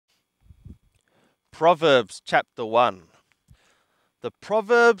Proverbs chapter 1. The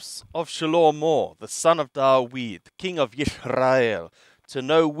Proverbs of Shlomo, the son of David, king of Israel, to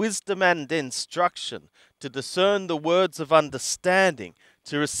know wisdom and instruction, to discern the words of understanding,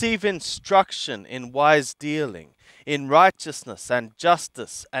 to receive instruction in wise dealing, in righteousness and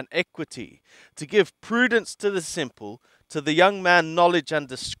justice and equity, to give prudence to the simple, to the young man knowledge and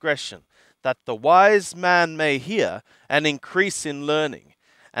discretion, that the wise man may hear and increase in learning,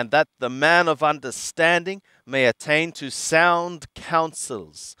 and that the man of understanding may attain to sound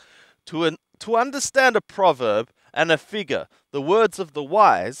counsels. To understand a proverb and a figure, the words of the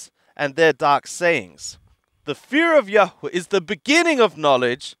wise and their dark sayings. The fear of Yahweh is the beginning of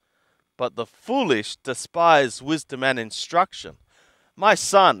knowledge, but the foolish despise wisdom and instruction. My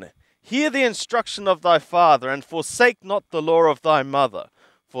son, hear the instruction of thy father, and forsake not the law of thy mother,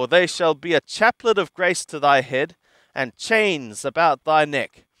 for they shall be a chaplet of grace to thy head, and chains about thy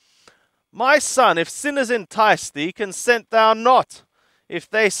neck. My son, if sinners entice thee, consent thou not. If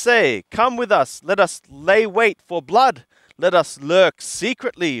they say, Come with us, let us lay wait for blood, let us lurk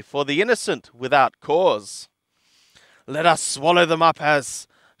secretly for the innocent without cause. Let us swallow them up as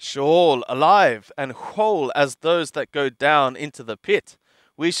Sheol, alive, and whole as those that go down into the pit.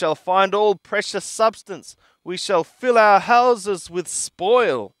 We shall find all precious substance, we shall fill our houses with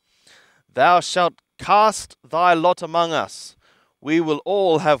spoil. Thou shalt cast thy lot among us, we will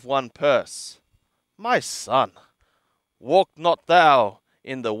all have one purse. My son, walk not thou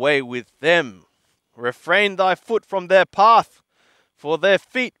in the way with them. Refrain thy foot from their path, for their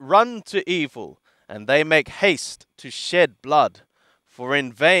feet run to evil, and they make haste to shed blood. For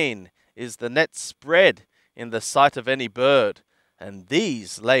in vain is the net spread in the sight of any bird, and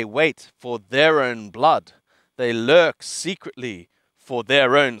these lay wait for their own blood. They lurk secretly for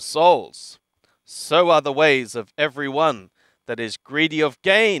their own souls. So are the ways of every one that is greedy of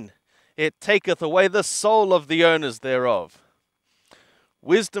gain. It taketh away the soul of the owners thereof.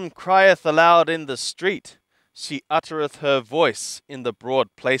 Wisdom crieth aloud in the street. She uttereth her voice in the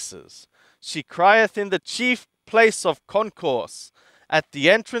broad places. She crieth in the chief place of concourse, at the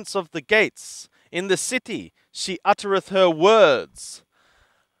entrance of the gates. In the city she uttereth her words.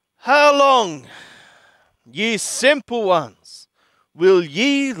 How long, ye simple ones, will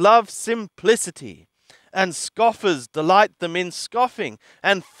ye love simplicity? And scoffers delight them in scoffing,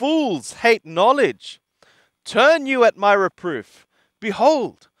 and fools hate knowledge. Turn you at my reproof.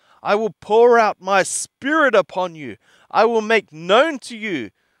 Behold, I will pour out my spirit upon you. I will make known to you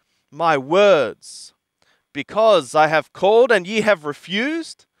my words. Because I have called, and ye have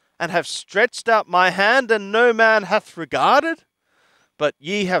refused, and have stretched out my hand, and no man hath regarded. But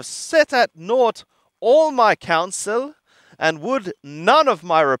ye have set at naught all my counsel, and would none of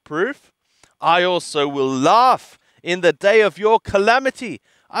my reproof. I also will laugh in the day of your calamity.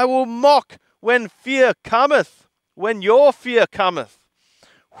 I will mock when fear cometh, when your fear cometh.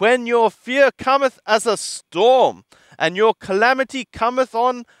 When your fear cometh as a storm, and your calamity cometh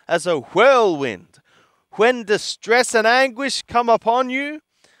on as a whirlwind. When distress and anguish come upon you,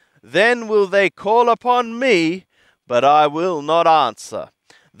 then will they call upon me, but I will not answer.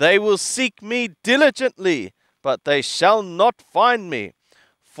 They will seek me diligently, but they shall not find me.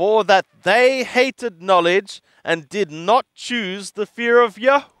 For that they hated knowledge, and did not choose the fear of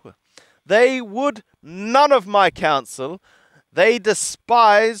Yahweh. They would none of my counsel, they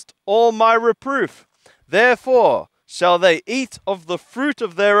despised all my reproof. Therefore shall they eat of the fruit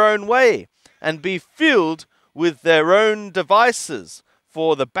of their own way, and be filled with their own devices.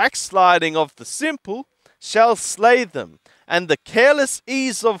 For the backsliding of the simple shall slay them, and the careless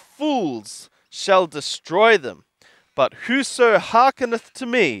ease of fools shall destroy them. But whoso hearkeneth to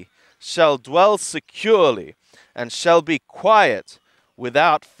me shall dwell securely, and shall be quiet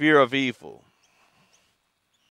without fear of evil.